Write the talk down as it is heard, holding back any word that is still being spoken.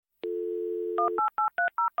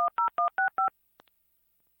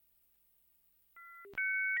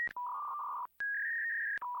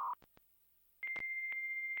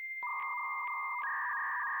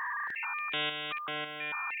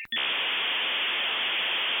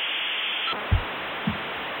Welcome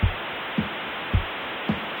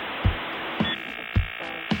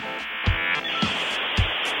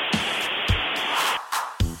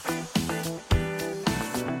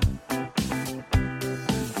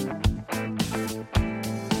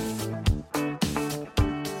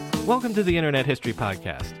to the Internet History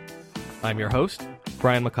Podcast. I'm your host,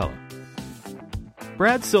 Brian McCullough.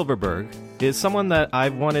 Brad Silverberg is someone that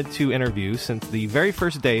I've wanted to interview since the very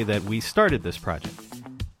first day that we started this project.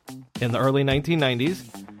 In the early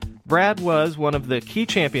 1990s, Brad was one of the key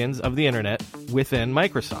champions of the Internet within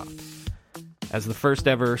Microsoft. As the first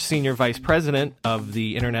ever senior vice president of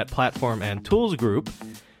the Internet Platform and Tools Group,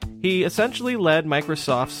 he essentially led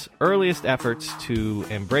Microsoft's earliest efforts to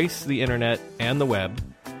embrace the Internet and the web,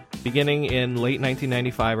 beginning in late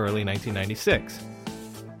 1995, early 1996.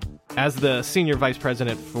 As the senior vice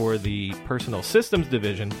president for the Personal Systems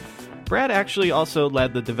division, Brad actually also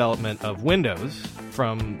led the development of Windows,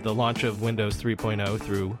 from the launch of Windows 3.0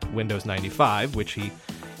 through Windows 95, which he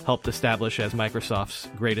helped establish as Microsoft's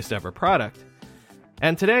greatest ever product.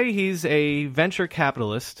 And today he's a venture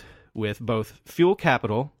capitalist with both Fuel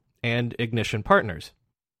Capital and Ignition Partners.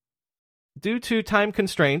 Due to time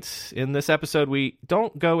constraints, in this episode we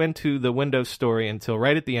don't go into the Windows story until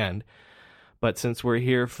right at the end, but since we're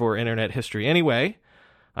here for Internet history anyway,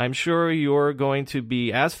 I'm sure you're going to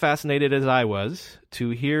be as fascinated as I was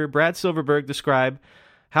to hear Brad Silverberg describe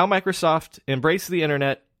how Microsoft embraced the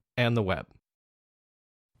Internet and the web.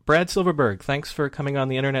 Brad Silverberg, thanks for coming on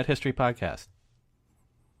the Internet History Podcast.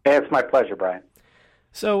 Hey, it's my pleasure, Brian.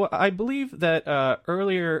 So I believe that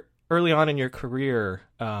early on in your career,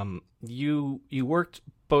 you worked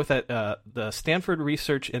both at the Stanford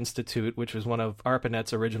Research Institute, which was one of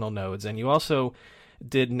ARPANET's original nodes, and you also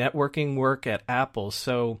did networking work at Apple.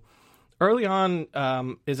 So early on,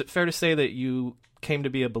 is it fair to say that you came to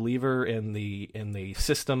be a believer in the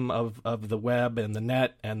system of the web and the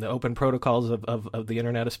net and the open protocols of the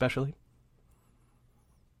Internet especially?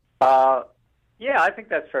 Yeah, I think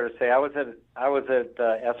that's fair to say. I was at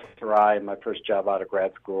SRI, my first job out of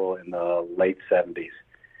grad school in the late 70s.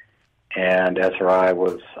 And SRI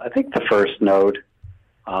was, I think, the first node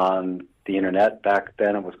on the Internet. Back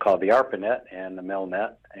then it was called the ARPANET and the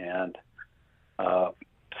MailNet. And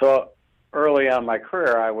so early on in my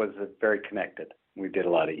career, I was very connected. We did a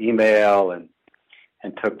lot of email and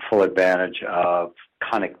took full advantage of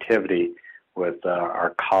connectivity with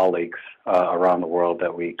our colleagues around the world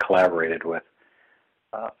that we collaborated with.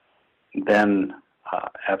 Then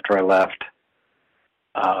after I left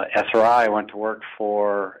SRI, I went to work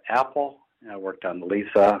for Apple. I worked on the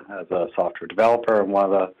Lisa as a software developer, and one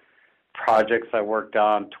of the projects I worked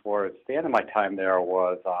on towards the end of my time there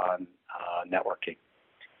was on networking.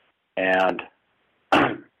 And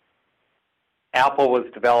Apple was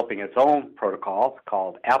developing its own protocols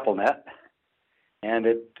called AppleNet, and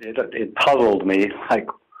it puzzled me, like,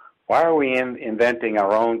 why are we inventing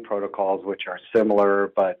our own protocols which are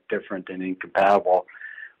similar but different and incompatible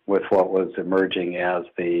with what was emerging as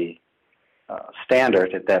the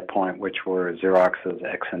standard at that point, which were Xerox's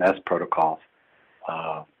XNS protocols.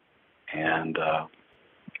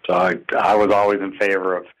 So I was always in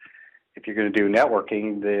favor of, if you're going to do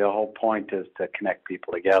networking, the whole point is to connect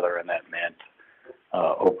people together, and that meant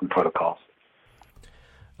open protocols.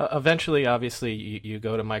 Eventually, obviously, you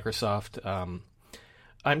go to Microsoft.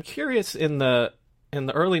 I'm curious, in the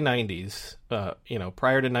early 90s,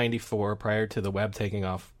 prior to 94, prior to the web taking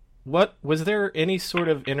off, was there any sort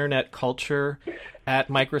of Internet culture at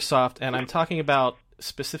Microsoft? And I'm talking about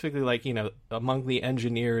specifically, like, among the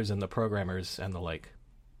engineers and the programmers and the like.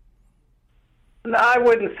 No, I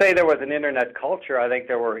wouldn't say there was an Internet culture. I think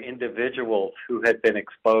there were individuals who had been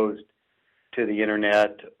exposed to the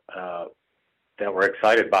Internet that were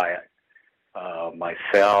excited by it.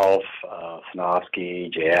 Myself,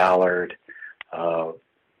 Sanofsky, Jay Allard,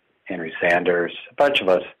 Henry Sanders, a bunch of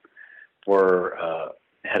us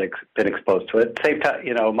had been exposed to it. At the same time,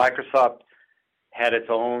 Microsoft had its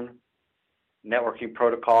own networking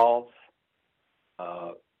protocols,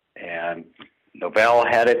 and Novell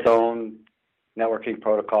had its own networking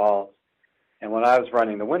protocols. And when I was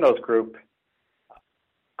running the Windows group,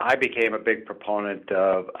 I became a big proponent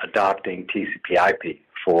of adopting TCP/IP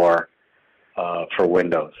for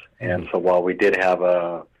Windows. And so while we did have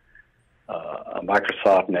a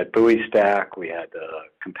Microsoft NetBEUI stack, we had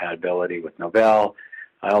compatibility with Novell.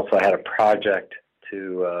 I also had a project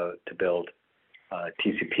to build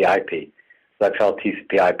TCP/IP. So I felt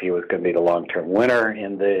TCP/IP was going to be the long-term winner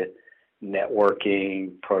in the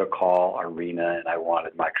networking protocol arena, and I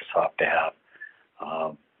wanted Microsoft to have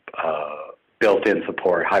built-in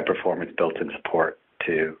support, high-performance built-in support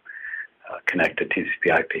to connect to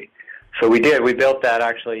TCP/IP. So we did. We built that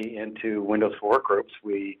actually into Windows for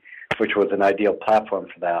Workgroups, which was an ideal platform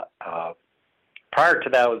for that. Prior to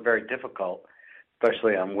that, it was very difficult,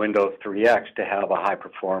 especially on Windows 3X, to have a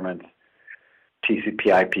high-performance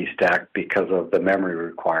TCP/IP stack because of the memory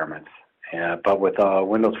requirements. But with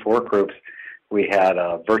Windows for Workgroups, we had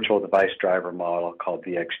a virtual device driver model called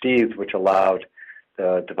VXDs, which allowed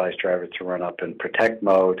the device driver to run up in protect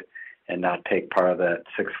mode and not take part of that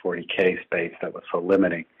 640K space that was so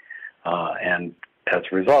limiting. And as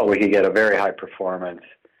a result, we could get a very high-performance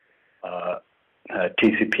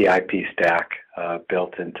TCP/IP stack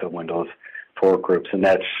built into Windows for Workgroups, and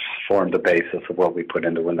that's formed the basis of what we put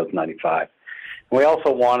into Windows 95. We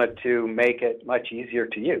also wanted to make it much easier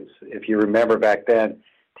to use. If you remember back then,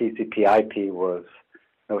 TCP/IP was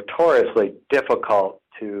notoriously difficult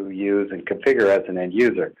to use and configure as an end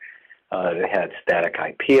user. It had static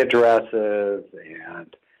IP addresses,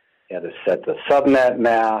 and you had to set the subnet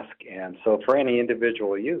mask. And so for any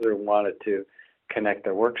individual user who wanted to connect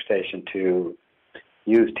their workstation to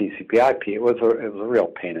use TCP/IP, it was a real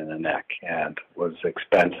pain in the neck and was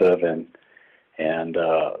expensive, and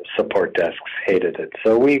support desks hated it.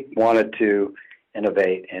 So we wanted to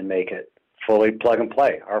innovate and make it fully plug and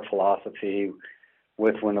play. Our philosophy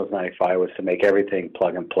with Windows 95 was to make everything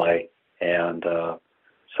plug and play, and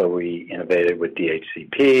so we innovated with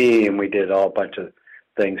DHCP, and we did a bunch of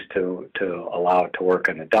things to allow it to work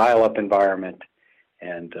in a dial-up environment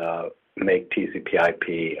and make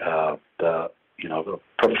TCP/IP the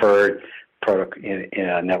preferred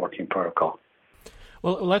networking protocol.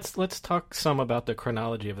 Well, let's talk some about the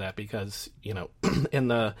chronology of that, because in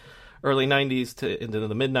the early 90s to into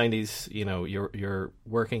the mid 90s, you're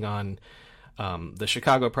working on the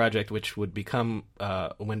Chicago project, which would become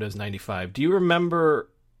Windows 95. Do you remember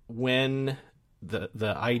when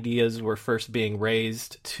the ideas were first being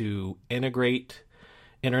raised to integrate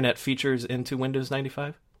internet features into Windows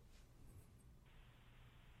 95?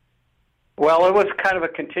 Well, it was kind of a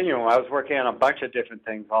continuum. I was working on a bunch of different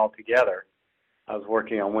things all together. I was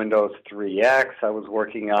working on Windows 3X. I was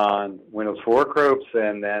working on Windows for Workgroups,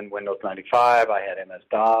 and then Windows 95. I had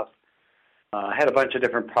MS-DOS. I had a bunch of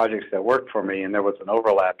different projects that worked for me, and there was an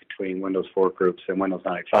overlap between Windows for Workgroups and Windows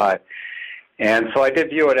 95. And so I did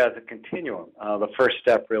view it as a continuum. The first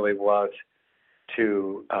step really was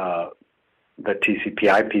to the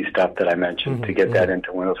TCP/IP stuff that I mentioned, to get that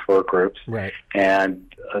into Windows for Workgroups. Right.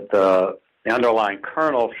 And the underlying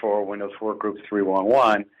kernel for Windows for Workgroups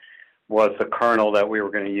 3.1.1 was the kernel that we were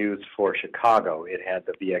going to use for Chicago. It had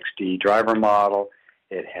the VXD driver model.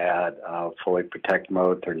 It had fully protect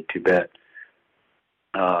mode, 32-bit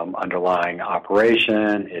underlying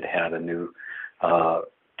operation. It had a new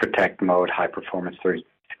protect mode, high-performance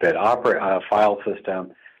 32-bit file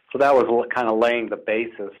system. So that was kind of laying the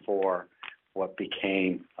basis for what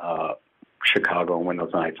became Chicago and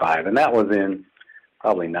Windows 95. And that was in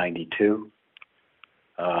probably 92.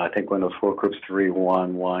 I think Windows for Workgroups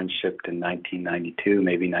 3.1.1 shipped in 1992,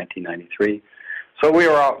 maybe 1993. So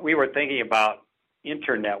we were thinking about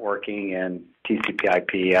internetworking and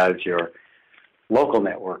TCP/IP as your local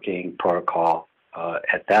networking protocol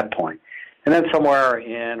at that point. And then somewhere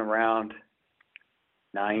in around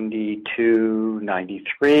 92,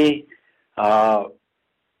 93, I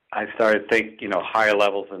started thinking, higher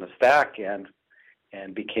levels in the stack, and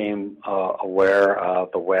became aware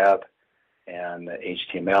of the web and the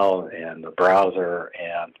HTML and the browser,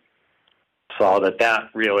 and saw that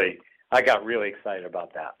really, I got really excited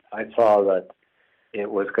about that. I saw that it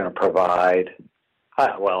was going to provide,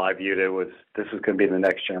 I viewed it this was going to be the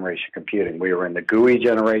next generation computing. We were in the GUI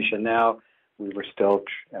generation now. We were still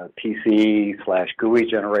PC/GUI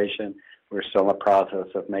generation. We were still in the process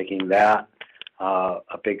of making that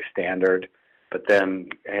a big standard, but then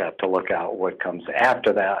you have to look out what comes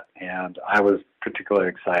after that, and I was particularly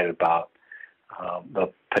excited about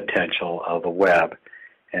the potential of the web.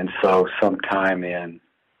 And so sometime into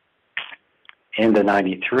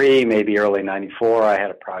 93, maybe early 94, I had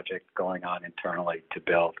a project going on internally to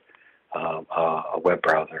build a web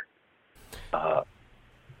browser.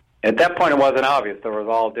 At that point, it wasn't obvious. There was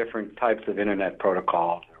all different types of internet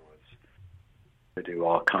protocols. There was to do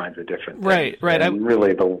all kinds of different things. Right. And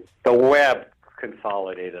really, the web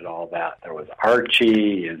consolidated all that. There was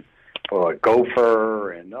Archie and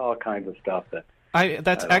Gopher and all kinds of stuff that I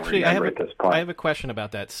have a question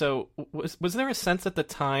about that. So was there a sense at the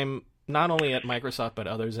time, not only at Microsoft but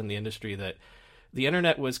others in the industry, that the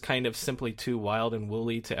internet was kind of simply too wild and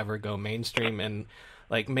woolly to ever go mainstream, and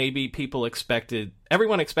maybe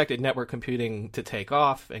everyone expected network computing to take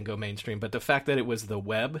off and go mainstream, but the fact that it was the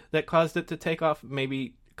web that caused it to take off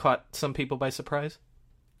maybe caught some people by surprise?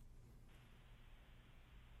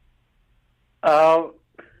 You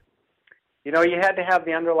had to have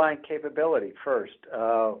the underlying capability first.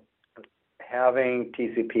 Having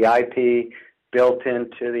TCP/IP built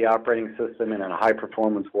into the operating system in a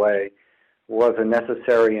high-performance way was a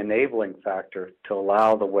necessary enabling factor to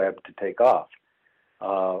allow the web to take off.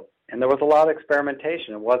 And there was a lot of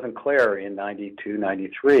experimentation. It wasn't clear in 92,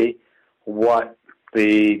 93 what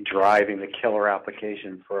the killer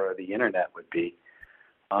application for the Internet would be.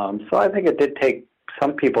 So I think it did take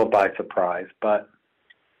some people by surprise, but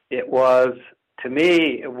to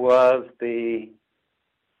me, it was the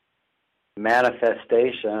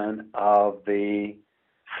manifestation of the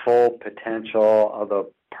full potential of the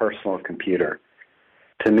personal computer.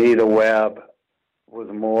 To me, the web was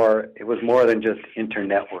more than just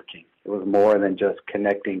internetworking. It was more than just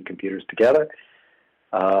connecting computers together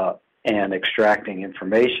and extracting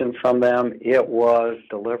information from them. It was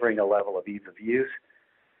delivering a level of ease of use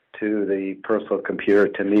to the personal computer,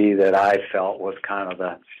 to me, that I felt was kind of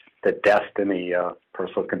the destiny of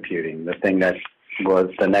personal computing, the thing that was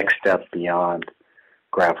the next step beyond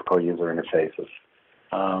graphical user interfaces.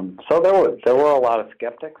 So there were a lot of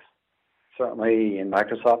skeptics, certainly in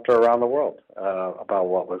Microsoft or around the world, about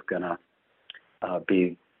what was going to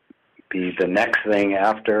be the next thing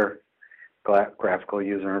after graphical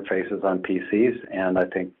user interfaces on PCs. And I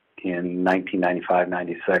think in 1995,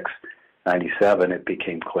 96, 97, it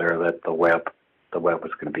became clear that the web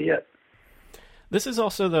was going to be it. This is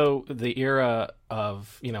also, though, the era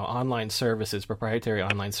of online services, proprietary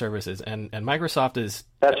online services, and Microsoft is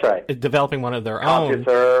developing one of their own.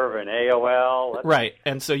 CompuServe and AOL. Right,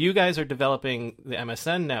 and so you guys are developing the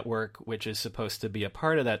MSN network, which is supposed to be a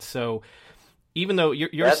part of that. So even though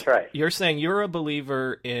you're saying you're a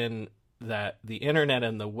believer in that the Internet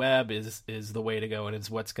and the web is the way to go and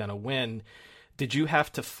is what's going to win, did you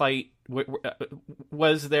have to fight?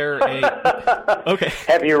 Was there a... Okay.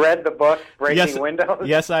 Have you read the book, Breaking Windows?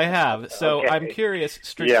 Yes, I have. So okay. I'm curious,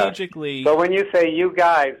 strategically... Yeah. So when you say you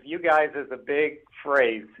guys is a big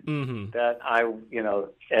phrase that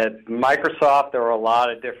at Microsoft, there were a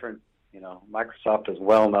lot of different... Microsoft is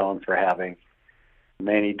well known for having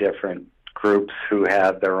many different groups who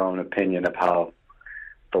have their own opinion of how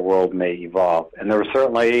the world may evolve. And there was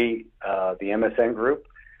certainly the MSN group,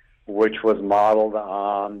 which was modeled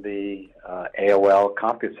on the AOL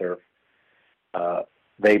CompuServe.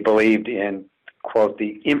 They believed in, quote,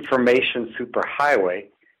 the information superhighway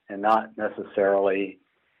and not necessarily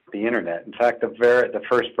the Internet. In fact, the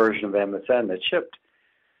first version of MSN that shipped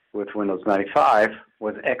with Windows 95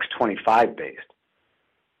 was X25 based.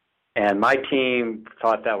 And my team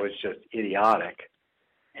thought that was just idiotic,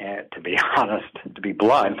 and to be honest, to be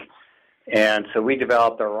blunt. And so we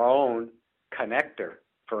developed our own connector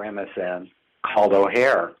for MSN called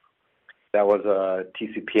O'Hare. That was a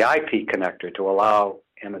TCP/IP connector to allow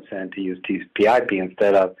MSN to use TCP/IP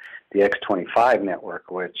instead of the X25 network,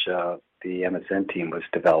 which the MSN team was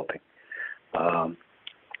developing.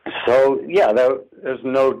 There's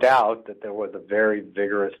no doubt that there was a very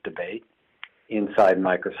vigorous debate inside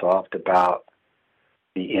Microsoft about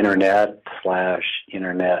the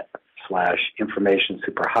Internet/information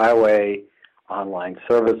superhighway, online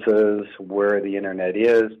services, where the Internet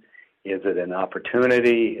is it an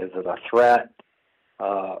opportunity, is it a threat,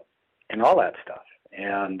 and all that stuff.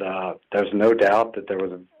 And there's no doubt that there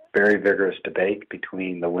was a very vigorous debate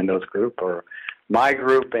between the Windows group or my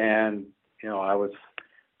group, and I was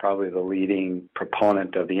probably the leading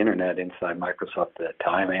proponent of the Internet inside Microsoft at that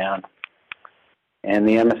time, and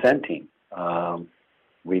the MSN team.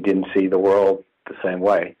 We didn't see the world the same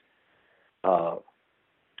way.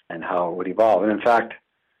 And how it would evolve. And in fact,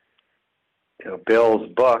 Bill's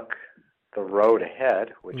book, The Road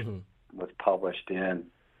Ahead, which was published in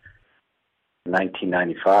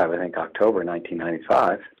 1995, I think October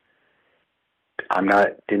 1995,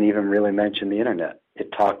 didn't even really mention the Internet.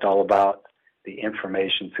 It talked all about the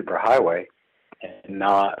information superhighway and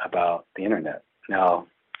not about the Internet. Now,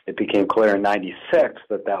 it became clear in 96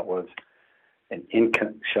 that was an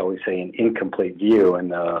incomplete view,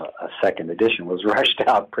 and a second edition was rushed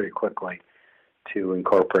out pretty quickly to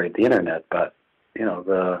incorporate the Internet. But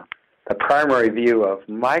the primary view of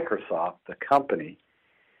Microsoft, the company,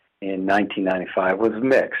 in 1995 was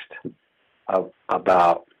mixed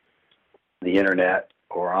about the Internet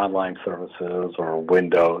or online services or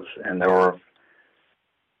Windows, and there were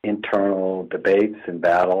internal debates and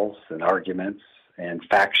battles and arguments and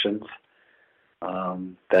factions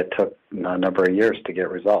that took a number of years to get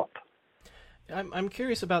resolved. I'm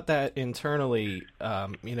curious about that internally,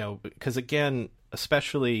 because again,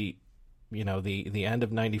 especially, the end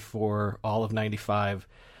of 94, all of 95,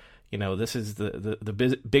 this is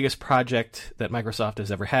the biggest project that Microsoft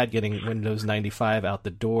has ever had, getting Windows 95 out the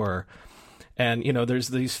door. And, there's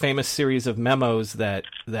these famous series of memos that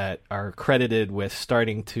are credited with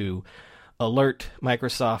starting to alert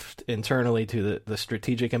Microsoft internally to the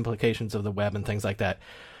strategic implications of the web and things like that.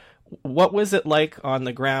 What was it like on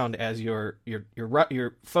the ground as you're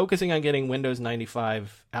focusing on getting Windows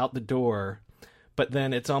 95 out the door, but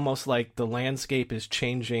then it's almost like the landscape is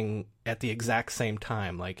changing at the exact same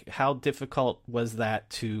time? Like, how difficult was that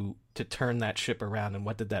to turn that ship around, and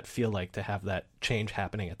what did that feel like to have that change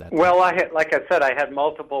happening at that time? Well, I had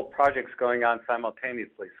multiple projects going on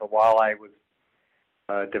simultaneously. So while I was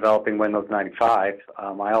developing Windows 95,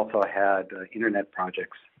 I also had internet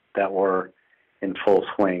projects that were in full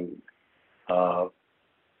swing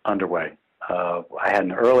underway. I had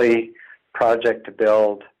an early project to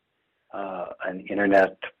build an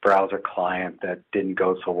internet browser client that didn't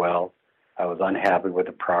go so well. I was unhappy with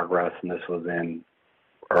the progress, and this was in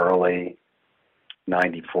early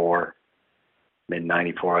 94,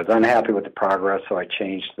 mid-94. I was unhappy with the progress, so I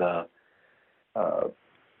changed the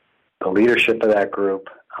leadership of that group,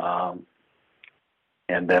 and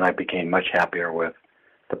then I became much happier with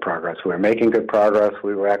the progress. We were making good progress.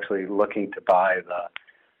 We were actually looking to buy the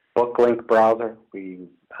BookLink browser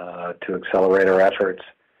to accelerate our efforts,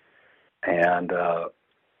 and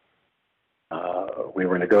we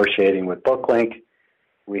were negotiating with BookLink.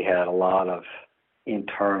 We had a lot of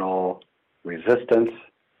internal resistance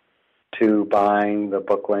to buying the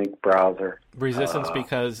BookLink browser. Resistance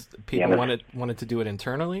because people wanted to do it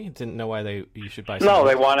internally? Didn't know why you should buy something? No,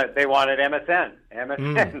 they wanted MSN.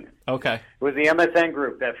 MSN. Okay. It was the MSN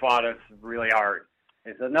group that fought us really hard.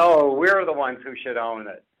 They said, no, we're the ones who should own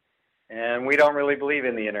it. And we don't really believe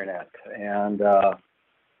in the internet. And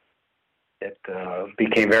it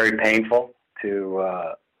became very painful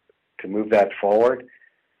to move that forward.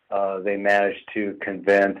 They managed to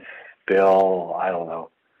convince Bill,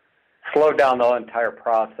 slow down the entire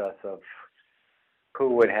process of who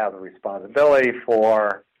would have the responsibility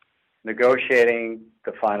for negotiating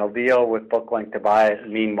the final deal with BookLink to buy it.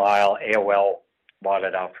 Meanwhile, AOL bought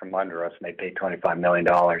it out from under us, and they paid $25 million,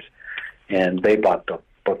 and they bought the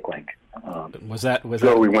BookLink.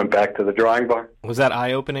 So we went back to the drawing board. Was that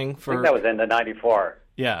eye-opening for? I think that was in the '94.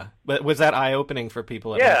 Yeah, but was that eye-opening for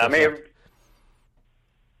people? Yeah, Microsoft?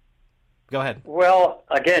 Go ahead. Well,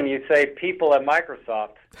 again, you say people at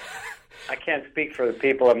Microsoft. I can't speak for the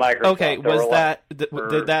people at Microsoft. Okay,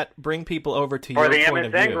 did that bring people over to your point of view? For the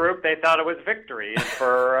MSN group, they thought it was victory. And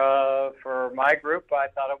for my group, I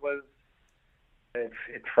thought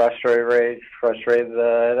it frustrated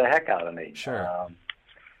the heck out of me. Sure.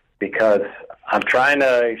 Because I'm trying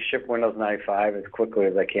to ship Windows 95 as quickly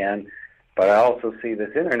as I can, but I also see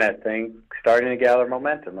this internet thing starting to gather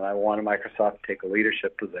momentum, and I wanted Microsoft to take a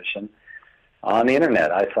leadership position on the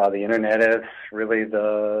internet. I saw the internet as really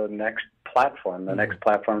the next platform, next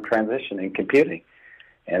platform transition in computing.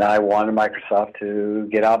 And I wanted Microsoft to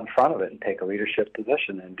get out in front of it and take a leadership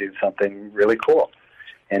position and do something really cool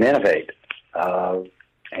and innovate.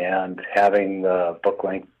 And having the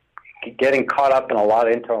BookLink, getting caught up in a lot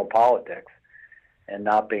of internal politics and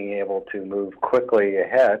not being able to move quickly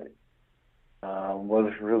ahead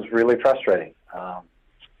was really frustrating.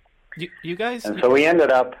 You guys, and so we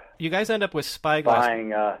ended up. You guys end up with Spyglass.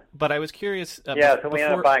 Buying. But I was curious. So we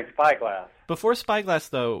ended up buying Spyglass. Before Spyglass,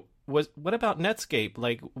 though, what about Netscape?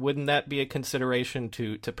 Like, wouldn't that be a consideration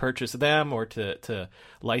to purchase them or to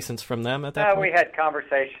license from them at that point?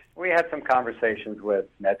 We had some conversations with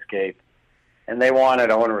Netscape, and they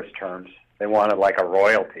wanted onerous terms. They wanted like a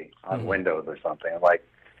royalty on Windows or something. Like,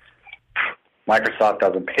 Microsoft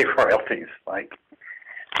doesn't pay royalties. Like,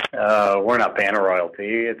 we're not paying a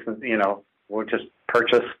royalty. It's, we'll just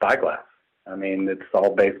purchase Spyglass. I mean, it's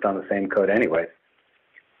all based on the same code anyway.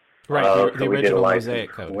 Right, the original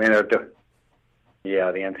Mosaic code. The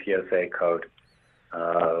NCSA code,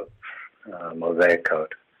 Mosaic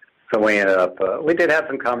code. So we ended up, we did have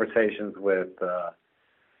some conversations with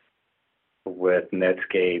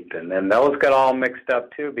Netscape, and then those got all mixed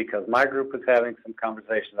up too because my group was having some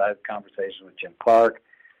conversations. I had conversations with Jim Clark,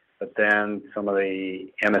 but then some of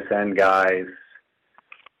the MSN guys,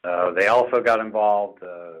 they also got involved.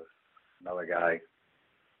 Another guy,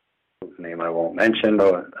 whose name I won't mention,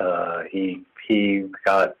 but he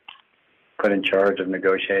got put in charge of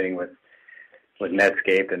negotiating with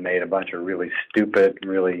Netscape and made a bunch of really stupid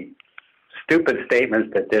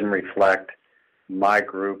statements that didn't reflect my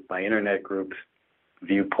group, my internet group's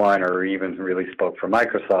viewpoint, or even really spoke for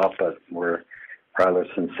Microsoft, but were rather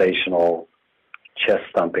sensational,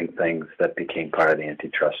 chest-thumping things that became part of the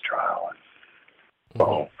antitrust trial.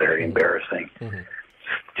 Well, very embarrassing.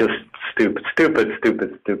 just stupid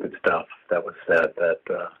stuff that was said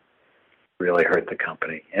that really hurt the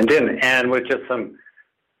company, and didn't end with just some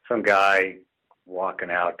guy walking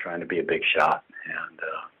out trying to be a big shot, and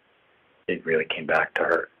it really came back to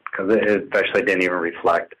hurt because it especially didn't even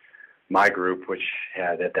reflect my group, which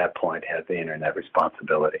had at that point had the internet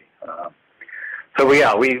responsibility. So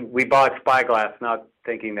we bought Spyglass not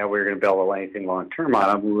thinking that we were going to build anything long term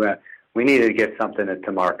on them. We needed to get something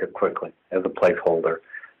into market quickly as a placeholder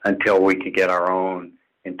until we could get our own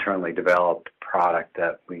internally developed product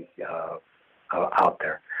that we out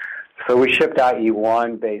there. So we shipped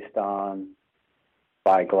IE1 based on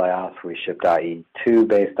Spyglass. We shipped IE2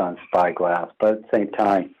 based on Spyglass. But at the same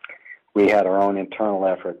time, we had our own internal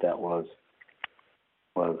effort that was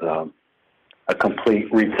a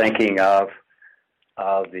complete rethinking of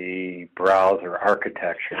the browser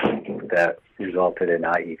architecture that resulted in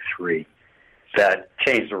IE3 that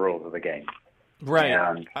changed the rules of the game. Right.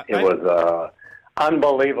 And it was an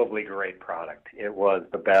unbelievably great product. It was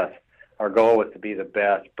the best. Our goal was to be the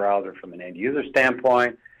best browser from an end-user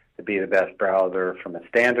standpoint, to be the best browser from a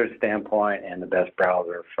standard standpoint, and the best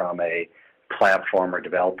browser from a platform or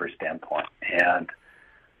developer standpoint. And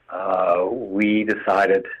we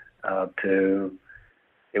decided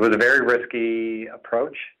it was a very risky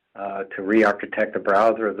approach to re-architect the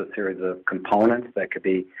browser as a series of components that could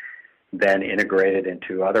be then integrated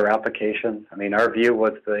into other applications. I mean, our view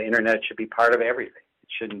was the internet should be part of everything. It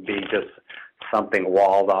shouldn't be just something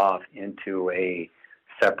walled off into a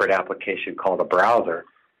separate application called a browser.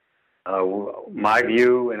 My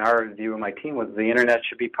view and our view of my team was the internet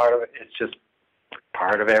should be part of it. It's just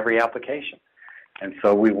part of every application. And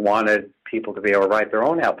so we wanted people to be able to write their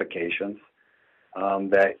own applications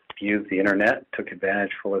that used the internet, took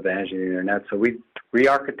full advantage of the internet. So we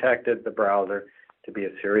re-architected the browser to be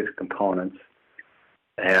a series of components.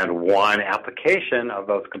 And one application of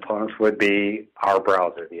those components would be our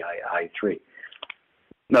browser, the IE3.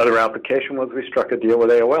 Another application was we struck a deal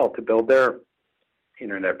with AOL to build their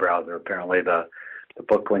internet browser. Apparently the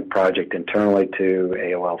BookLink project internally to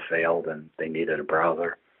AOL failed and they needed a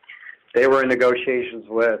browser. They were in negotiations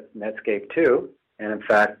with Netscape too, and in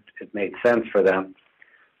fact it made sense for them,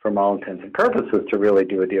 from all intents and purposes, to really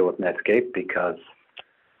do a deal with Netscape because,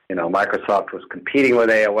 you know, Microsoft was competing with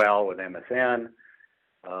AOL, with MSN,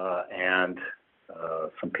 and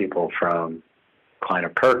some people from Kleiner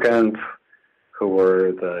Perkins, who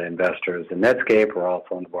were the investors in Netscape, were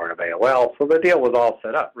also on the board of AOL. So the deal was all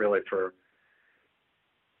set up really for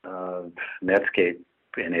Netscape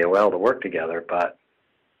and AOL to work together. But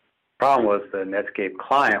the problem was the Netscape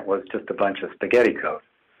client was just a bunch of spaghetti code,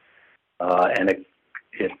 and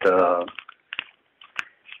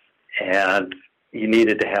and you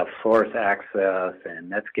needed to have source access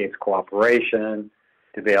and Netscape's cooperation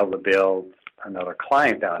to be able to build another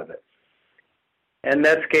client out of it. And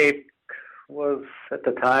Netscape was, at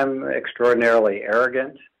the time, extraordinarily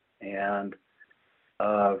arrogant and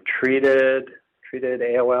treated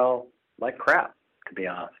AOL like crap, to be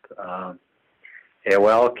honest.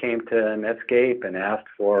 AOL came to Netscape and asked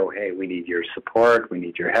for, hey, we need your support, we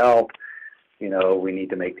need your help, you know, we need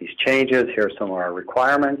to make these changes, here are some of our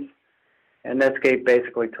requirements. And Netscape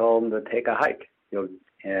basically told them to take a hike.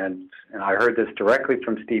 And I heard this directly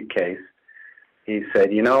from Steve Case. He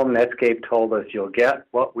said, you know, Netscape told us you'll get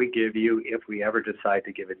what we give you if we ever decide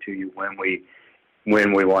to give it to you when we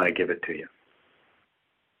want to give it to you.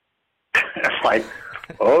 It's like,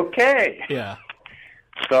 okay. Yeah.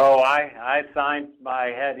 So I signed my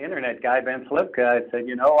head internet guy, Ben Slipka. I said,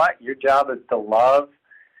 you know what? Your job is to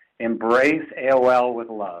embrace AOL with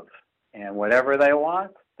love. And whatever they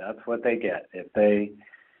want, that's what they get. If they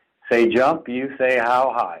say jump, you say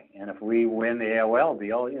how high. And if we win the AOL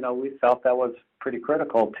deal, you know, we felt that was pretty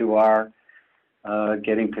critical to our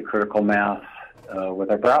getting to critical mass with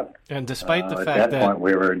our browser. And despite the fact at that point,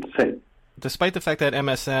 we were despite the fact that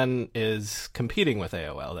MSN is competing with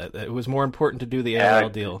AOL, that it was more important to do the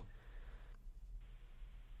AOL deal.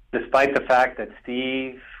 Despite the fact that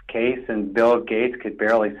Steve Case and Bill Gates could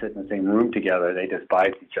barely sit in the same room together, they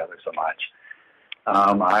despised each other so much.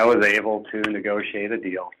 I was able to negotiate a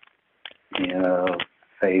deal in the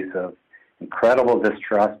face of incredible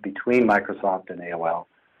distrust between Microsoft and AOL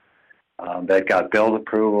that got Bill's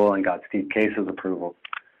approval and got Steve Case's approval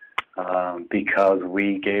because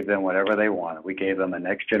we gave them whatever they wanted. We gave them a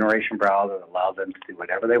next-generation browser that allowed them to do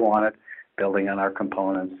whatever they wanted, building on our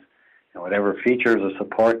components, and whatever features or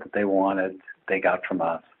support that they wanted, they got from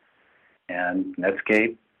us. And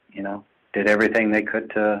Netscape, you know, did everything they could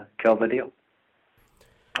to kill the deal.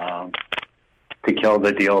 To kill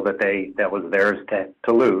the deal that was theirs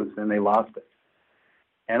to lose, and they lost it.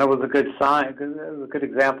 And it was a good sign. It was a good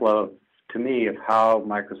example to me, of how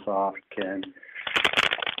Microsoft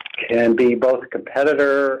can be both a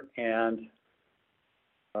competitor and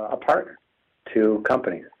a partner to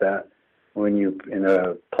companies. That when you in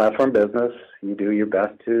a platform business, you do your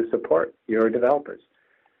best to support your developers,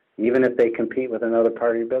 even if they compete with another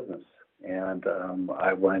part of your business. And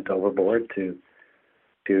I went overboard to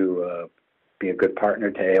be a good partner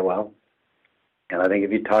to AOL. And I think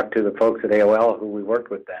if you talk to the folks at AOL who we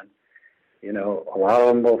worked with then, a lot of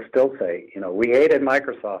them will still say, we hated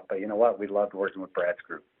Microsoft, but you know what? We loved working with Brad's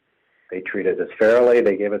group. They treated us fairly.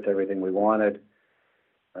 They gave us everything we wanted.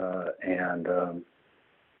 And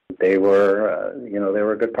they were, they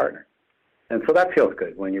were a good partner. And so that feels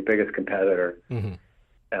good when your biggest competitor, mm-hmm.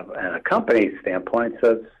 at a company standpoint,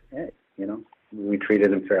 says, hey, we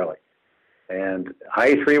treated them fairly. And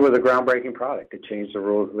IE3 was a groundbreaking product. It changed the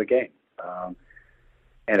rules of the game.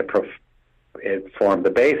 And it formed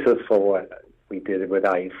the basis for what we did with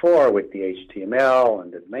IE4, with the HTML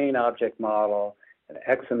and the main object model and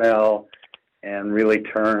XML, and really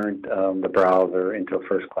turned the browser into a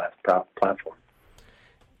first-class platform.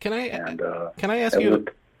 Can I ask you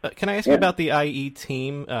about the IE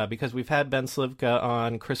team? Because we've had Ben Slivka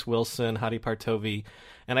on, Chris Wilson, Hadi Partovi,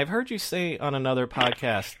 and I've heard you say on another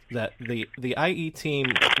podcast that the IE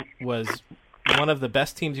team was one of the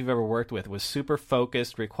best teams you've ever worked with. Was super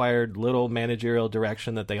focused, required little managerial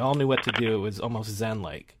direction, that they all knew what to do. It was almost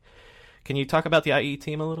Zen-like. Can you talk about the IE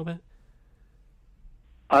team a little bit?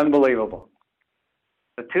 Unbelievable.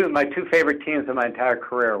 My two favorite teams in my entire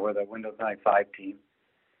career were the Windows 95 team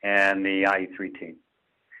and the IE3 team.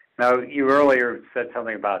 Now, you earlier said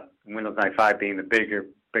something about Windows 95 being the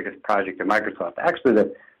biggest project at Microsoft. Actually,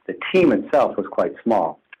 the team itself was quite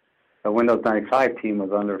small. The Windows 95 team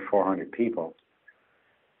was under 400 people.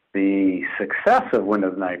 The success of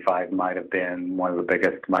Windows 95 might have been one of the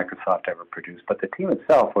biggest Microsoft ever produced, but the team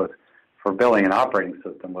itself was, for building an operating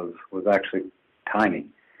system, was actually tiny.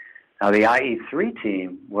 Now, the IE3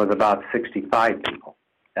 team was about 65 people.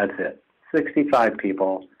 That's it. 65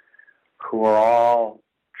 people who were all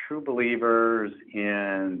true believers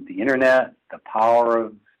in the Internet, the power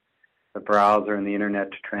of the browser and the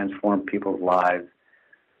Internet to transform people's lives,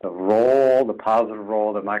 the positive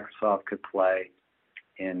role that Microsoft could play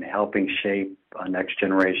in helping shape next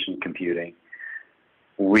generation computing.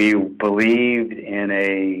 We believed in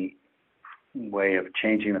a way of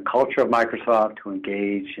changing the culture of Microsoft to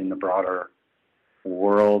engage in the broader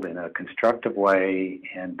world in a constructive way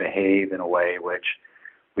and behave in a way which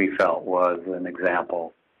we felt was an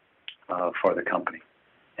example for the company.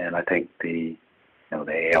 And I think the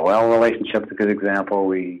AOL relationship is a good example.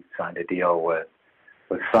 We signed a deal with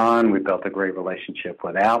Sun. We built a great relationship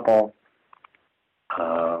with Apple.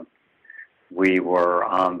 We were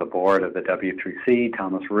on the board of the W3C.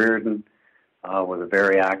 Thomas Reardon was a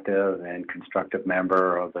very active and constructive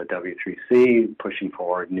member of the W3C, pushing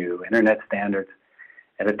forward new Internet standards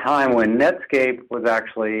at a time when Netscape was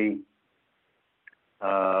actually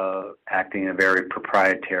acting in a very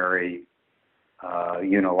proprietary,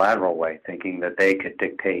 unilateral way, thinking that they could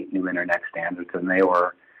dictate new Internet standards, and they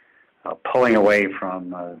were pulling away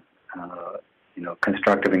from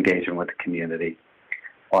constructive engagement with the community,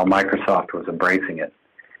 while Microsoft was embracing it.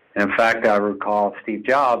 And in fact, I recall Steve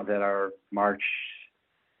Jobs at our March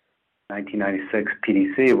 1996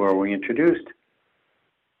 PDC, where we introduced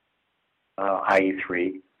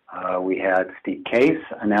IE3. We had Steve Case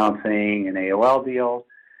announcing an AOL deal.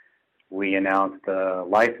 We announced a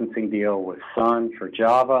licensing deal with Sun for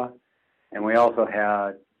Java. And we also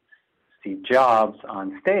had Steve Jobs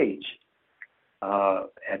on stage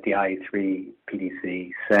at the IE3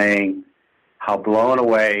 PDC saying how blown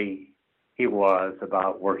away he was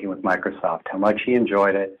about working with Microsoft, how much he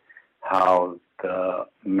enjoyed it, how the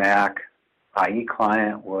Mac IE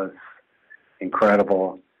client was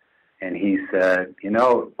incredible. And he said,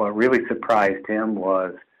 what really surprised him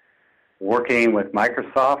was working with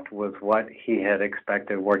Microsoft was what he had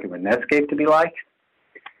expected working with Netscape to be like,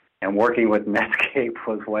 and working with Netscape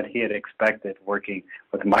was what he had expected working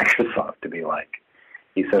with Microsoft to be like.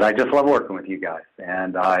 He said, I just love working with you guys,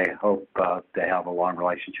 and I hope to have a long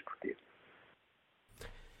relationship with you.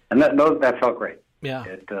 And that felt great. Yeah.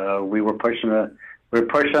 We were pushing the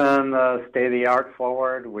state of the art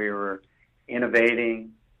forward. We were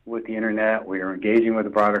innovating with the Internet. We were engaging with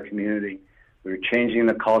the broader community. We were changing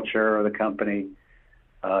the culture of the company.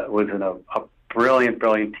 It was a brilliant,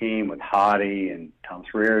 brilliant team with Hadi and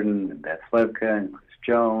Thomas Reardon and Beth Slivka and Chris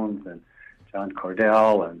Jones and John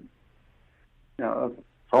Cordell, and it's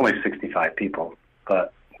only 65 people,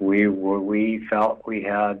 but we felt we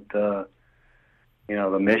had the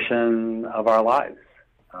mission of our lives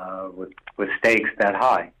with stakes that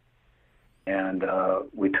high. And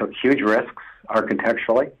we took huge risks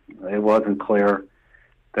architecturally. It wasn't clear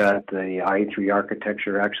that the IE3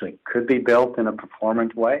 architecture actually could be built in a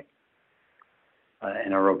performant way,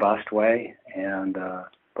 in a robust way, and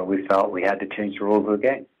but we felt we had to change the rules of the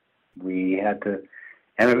game. We had to,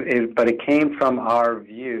 but it came from our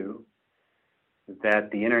view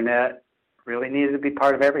that the internet really needed to be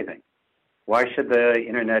part of everything. Why should the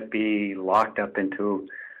internet be locked up into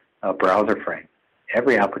a browser frame?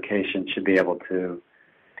 Every application should be able to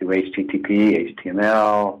do HTTP,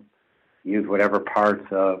 HTML, use whatever parts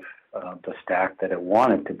of the stack that it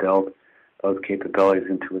wanted to build those capabilities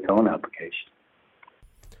into its own application.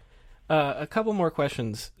 A couple more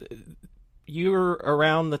questions. You were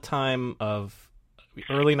around the time of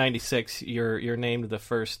early '96. You're named the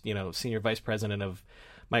first, senior vice president of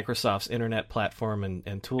Microsoft's Internet Platform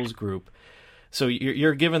and Tools Group. So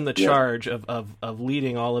you're given the charge of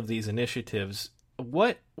leading all of these initiatives.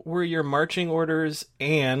 What were your marching orders,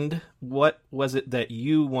 and what was it that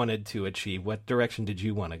you wanted to achieve? What direction did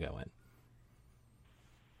you want to go in?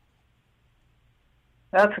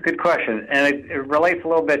 That's a good question, and it relates a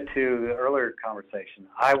little bit to the earlier conversation.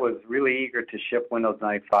 I was really eager to ship Windows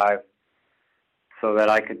 95 so that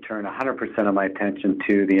I could turn 100% of my attention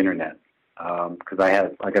to the internet, because I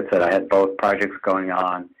had both projects going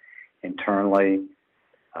on internally.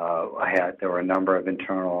 There were a number of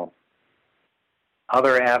internal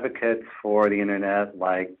other advocates for the internet,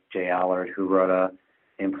 like Jay Allard, who wrote a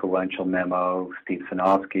influential memo, Steve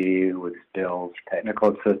Sinofsky, who was Bill's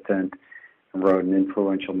technical assistant, and wrote an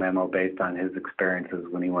influential memo based on his experiences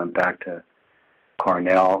when he went back to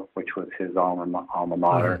Cornell, which was his alma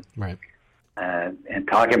mater. Right. And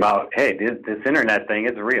talking about, hey, this internet thing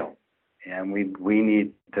is real, and we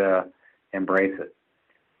need to embrace it.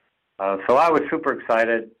 So I was super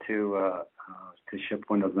excited to ship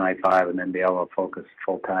Windows 95 and then be able to focus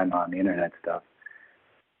full-time on the internet stuff.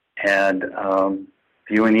 And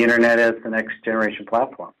viewing the internet as the next generation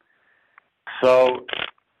platform. So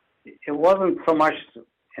it wasn't so much,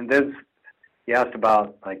 and this, you asked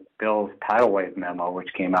about like Bill's tidal wave memo,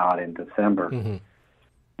 which came out in December. Mm-hmm.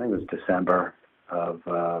 I think it was December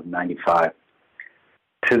of 95.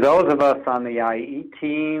 To those of us on the IE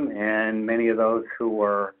team and many of those who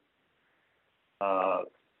were,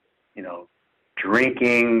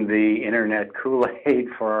 drinking the internet Kool-Aid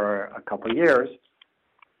for a couple of years,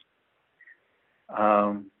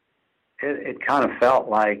 it kind of felt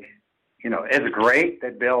like, it's great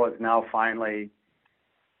that Bill is now finally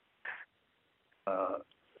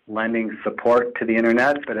lending support to the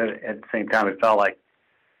internet, but at the same time, it felt like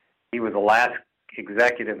he was the last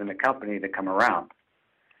executive in the company to come around.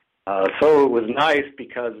 So it was nice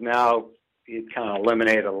because now it kind of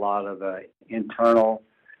eliminated a lot of the internal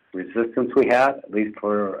resistance we had, at least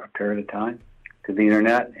for a period of time, to the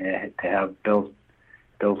internet, and to have Bill's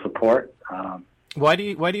support. Why do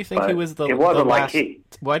you think he was the last?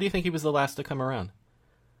 Why do you think he was the last to come around?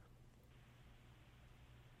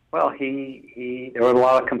 Well, there were a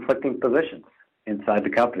lot of conflicting positions inside the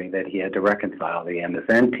company that he had to reconcile: the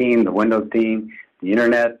MSN team, the Windows team, the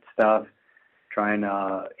internet stuff. Trying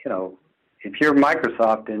if you're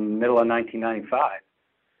Microsoft in the middle of 1995,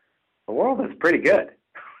 the world is pretty good.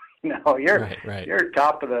 You're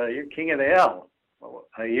you're king of the hill.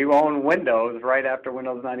 You own Windows right after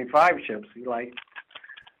Windows 95 ships. The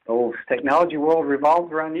whole technology world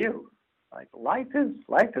revolves around you. Like life is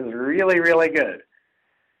really, really good.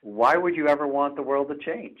 Why would you ever want the world to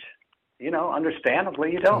change?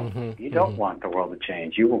 Understandably, you don't. Mm-hmm, you don't want the world to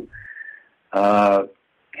change.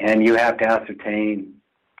 And you have to ascertain,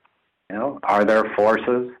 are there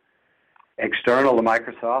forces external to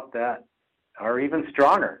Microsoft that are even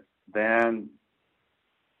stronger than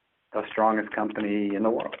the strongest company in the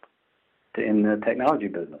world in the technology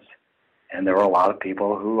business? And there were a lot of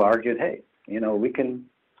people who argued, hey, we can,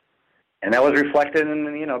 and that was reflected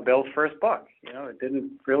in, Bill's first book. It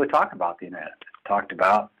didn't really talk about the internet. It talked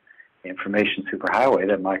about the information superhighway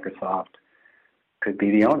that Microsoft could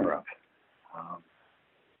be the owner of.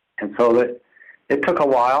 And so it took a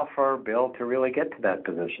while for Bill to really get to that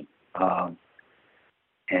position. And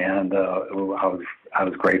I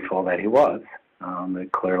was grateful that he was.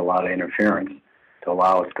 It cleared a lot of interference to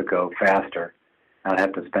allow us to go faster, not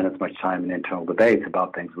have to spend as much time in internal debates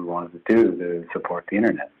about things we wanted to do to support the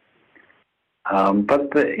internet.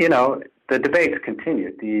 But the debates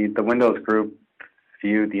continued. The Windows group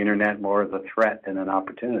viewed the internet more as a threat than an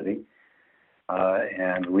opportunity,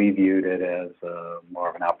 and we viewed it as more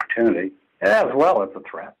of an opportunity, as well as a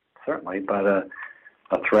threat, certainly, but a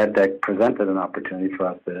thread that presented an opportunity for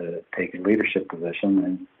us to take a leadership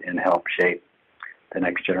position and help shape the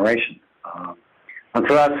next generation. And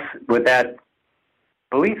so that's with that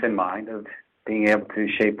belief in mind of being able to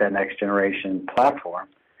shape that next generation platform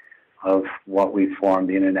of what we formed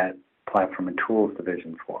the Internet Platform and Tools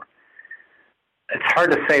Division for. It's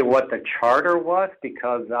hard to say what the charter was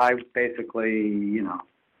because I basically,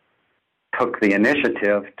 took the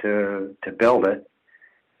initiative to build it,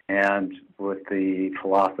 and with the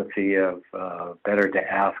philosophy of better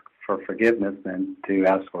to ask for forgiveness than to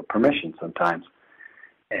ask for permission sometimes.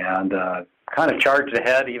 And kind of charged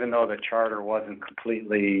ahead, even though the charter wasn't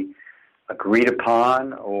completely agreed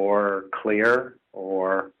upon or clear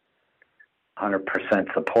or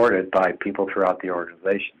 100% supported by people throughout the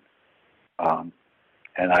organization. And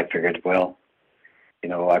I figured, well,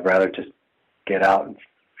 I'd rather just get out in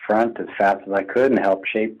front as fast as I could and help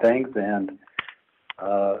shape things and,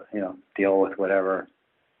 deal with whatever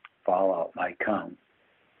fallout might come.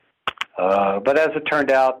 But as it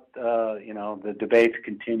turned out, the debates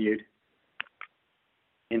continued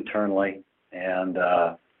internally, and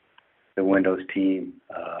the Windows team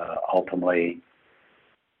ultimately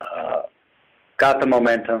got the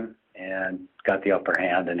momentum and got the upper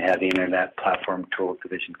hand and had the Internet Platform Tools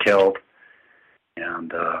Division killed.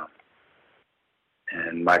 And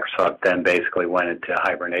Microsoft then basically went into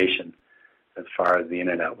hibernation as far as the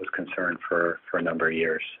Internet was concerned for a number of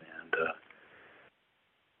years, and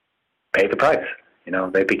paid the price.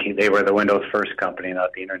 They were the Windows first company,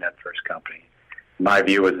 not the Internet first company. My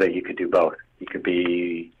view was that you could do both. You could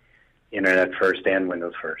be Internet first and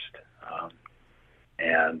Windows first,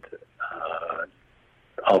 and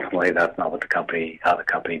ultimately that's not what how the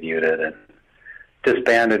company viewed it, and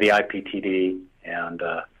disbanded the IPTD. And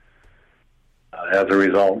as a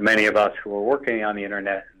result, many of us who were working on the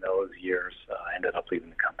Internet in those years ended up leaving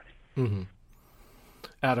the company. Mm-hmm.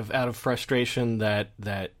 Out of frustration that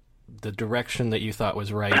the direction that you thought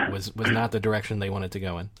was right was not the direction they wanted to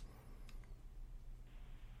go in.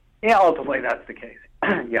 Yeah, ultimately that's the case.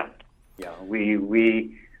 Yeah.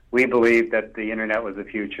 We believed that the Internet was the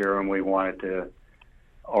future, and we wanted to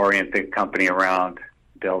orient the company around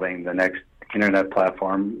building the next Internet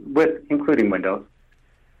platform, including Windows.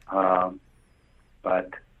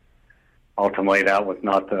 But ultimately, that was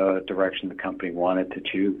not the direction the company wanted to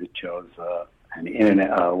choose. It chose an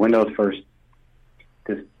Internet Windows first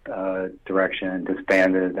direction,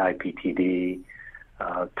 disbanded IPTD,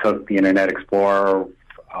 took the Internet Explorer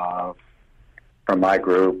from my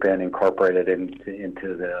group and incorporated it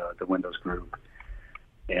into the Windows group.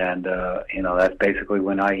 And that's basically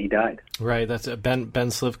when IE died. Right. That's Ben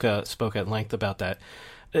Slivka spoke at length about that.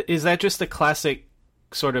 Is that just a classic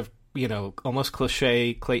sort of almost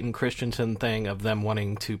cliche Clayton Christensen thing of them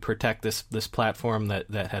wanting to protect this platform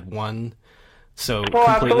that had won so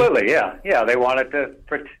completely? Absolutely, yeah. They wanted to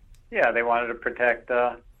protect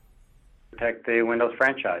the Windows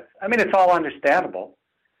franchise. I mean, it's all understandable.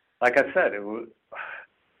 Like I said,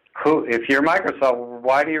 if you're Microsoft,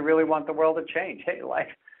 why do you really want the world to change? Hey,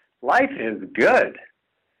 life is good.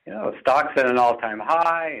 Stock's at an all-time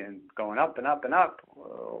high and going up and up and up.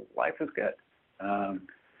 Well, life is good. So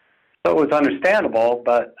it was understandable,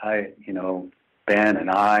 but Ben and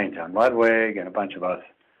I and John Ludwig and a bunch of us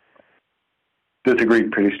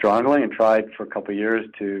disagreed pretty strongly and tried for a couple of years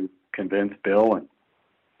to convince Bill and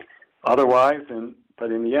otherwise.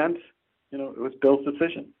 But in the end, it was Bill's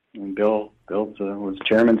decision. And Bill was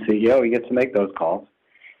chairman, CEO. He gets to make those calls.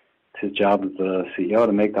 It's his job as the CEO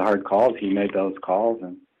to make the hard calls. He made those calls,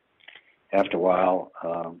 and after a while,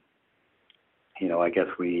 I guess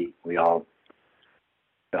we all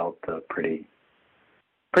felt pretty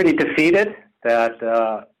defeated that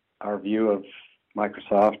our view of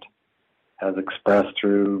Microsoft, as expressed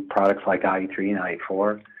through products like IE3 and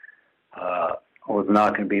IE4, was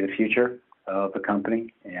not going to be the future of the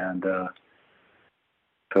company, and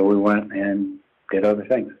so we went and did other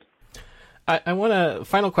things.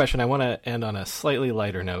 Final question. I want to end on a slightly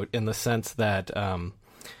lighter note, in the sense that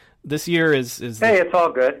this year is. Hey, it's all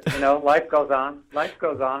good. Life goes on. Life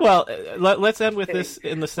goes on. Well, let's end with this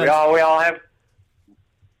in the sense. We all have.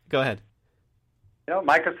 Go ahead.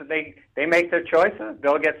 Microsoft, they make their choices.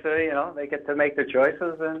 Bill gets to, they get to make their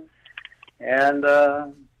choices and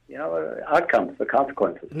outcomes, the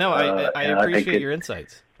consequences. No, I appreciate your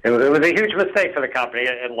insights. It was a huge mistake for the company.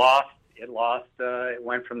 It lost. It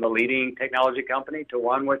went from the leading technology company to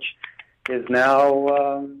one which is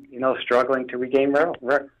now, struggling to regain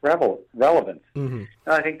relevance. Mm-hmm.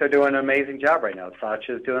 I think they're doing an amazing job right now.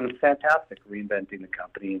 Satya's doing fantastic, reinventing the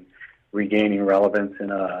company and regaining relevance in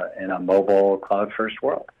a mobile, cloud-first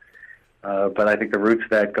world. But I think the roots of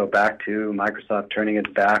that go back to Microsoft turning its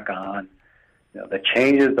back on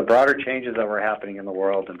the broader changes that were happening in the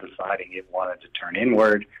world, and deciding it wanted to turn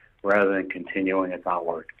inward rather than continuing its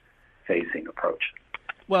outward-facing approach.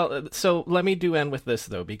 Well, so let me end with this,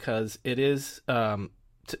 though, because it is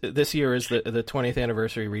this year is the 20th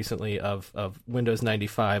anniversary recently of Windows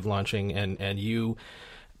 95 launching, and you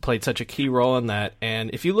played such a key role in that. And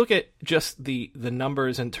if you look at just the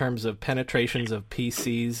numbers in terms of penetrations of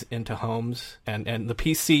PCs into homes, and the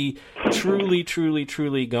PC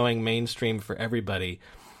truly going mainstream for everybody,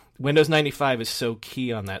 Windows 95 is so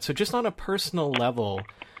key on that. So just on a personal level,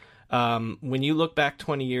 when you look back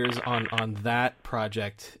 20 years on that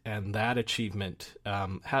project and that achievement,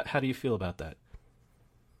 how do you feel about that?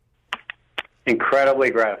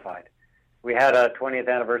 Incredibly gratified. We had a 20th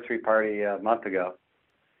anniversary party a month ago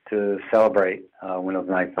to celebrate Windows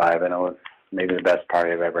 95, and it was maybe the best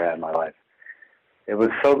party I've ever had in my life. It was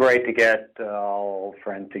so great to get all old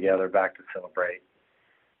friends together back to celebrate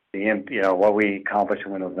what we accomplished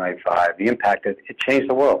in Windows 95. The impact it changed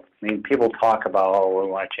the world. I mean, people talk about, we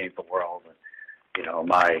want to change the world, and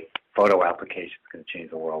my photo application is going to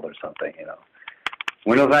change the world or something.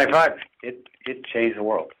 Windows 95, it changed the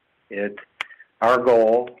world. Our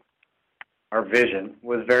goal, our vision,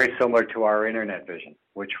 was very similar to our internet vision,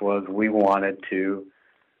 which was we wanted to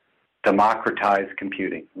democratize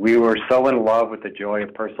computing. We were so in love with the joy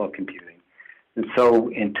of personal computing and so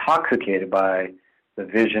intoxicated by the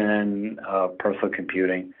vision of personal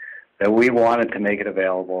computing that we wanted to make it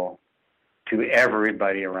available to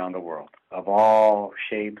everybody around the world, of all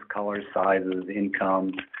shapes, colors, sizes,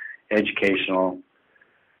 incomes, educational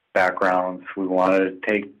backgrounds. We wanted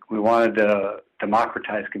to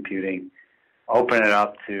democratize computing, open it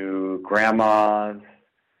up to grandmas,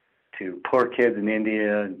 to poor kids in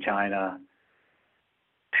India and China,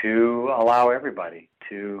 to allow everybody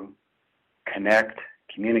to connect,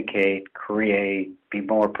 communicate, create, be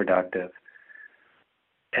more productive.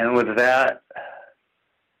 And with that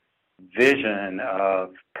vision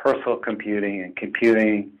of personal computing and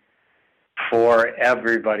computing for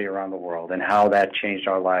everybody around the world and how that changed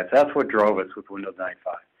our lives, that's what drove us with Windows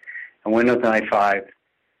 95. And Windows 95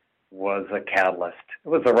 was a catalyst. It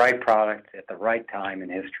was the right product at the right time in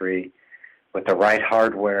history with the right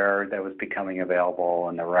hardware that was becoming available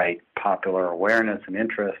and the right popular awareness and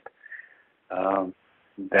interest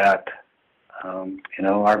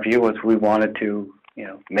our view was we wanted to,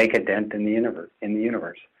 make a dent in the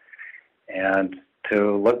universe. And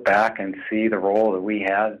to look back and see the role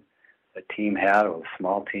that the team had, it was a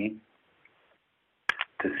small team,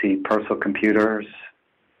 to see personal computers,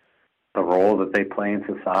 the role that they play in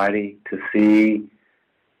society, to see,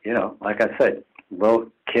 like I said,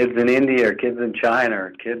 little kids in India or kids in China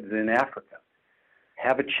or kids in Africa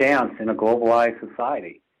have a chance in a globalized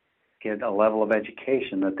society, get a level of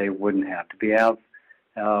education that they wouldn't have, to be out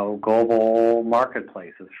global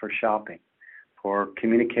marketplaces for shopping, for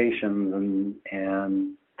communications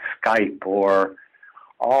and Skype, or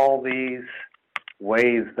all these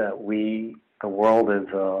ways that the world is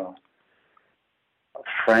a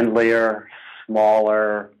friendlier,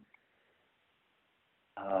 smaller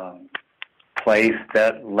place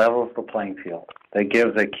that levels the playing field, that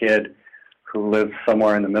gives a kid who lives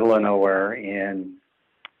somewhere in the middle of nowhere in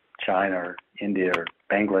China or India or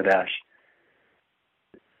Bangladesh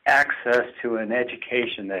access to an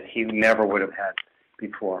education that he never would have had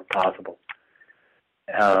before possible.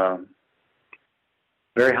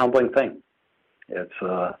 Very humbling thing. It's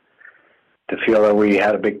to feel that we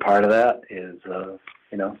had a big part of that is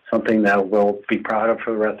something that we'll be proud of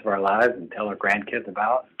for the rest of our lives and tell our grandkids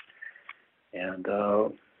about, and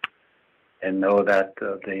know that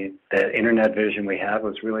the internet vision we had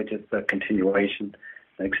was really just a continuation,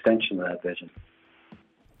 an extension of that vision.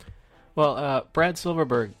 Well, Brad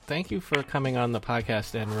Silverberg, thank you for coming on the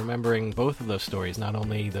podcast and remembering both of those stories, not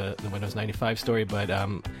only the Windows 95 story, but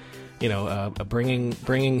bringing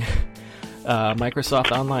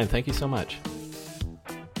Microsoft online. Thank you so much.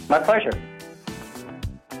 My pleasure.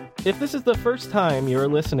 If this is the first time you're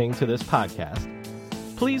listening to this podcast,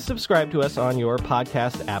 please subscribe to us on your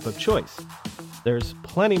podcast app of choice. There's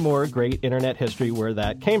plenty more great internet history where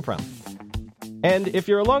that came from. And if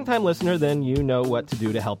you're a longtime listener, then you know what to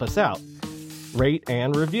do to help us out. Rate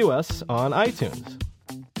and review us on iTunes.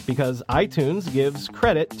 Because iTunes gives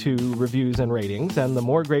credit to reviews and ratings, and the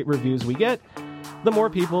more great reviews we get, the more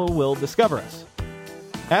people will discover us.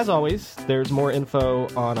 As always, there's more info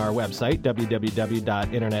on our website,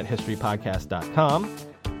 www.internethistorypodcast.com.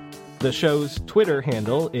 The show's Twitter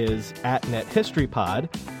handle is @NetHistoryPod,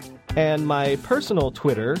 and my personal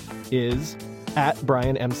Twitter is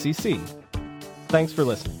 @BrianMCC. Thanks for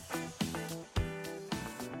listening.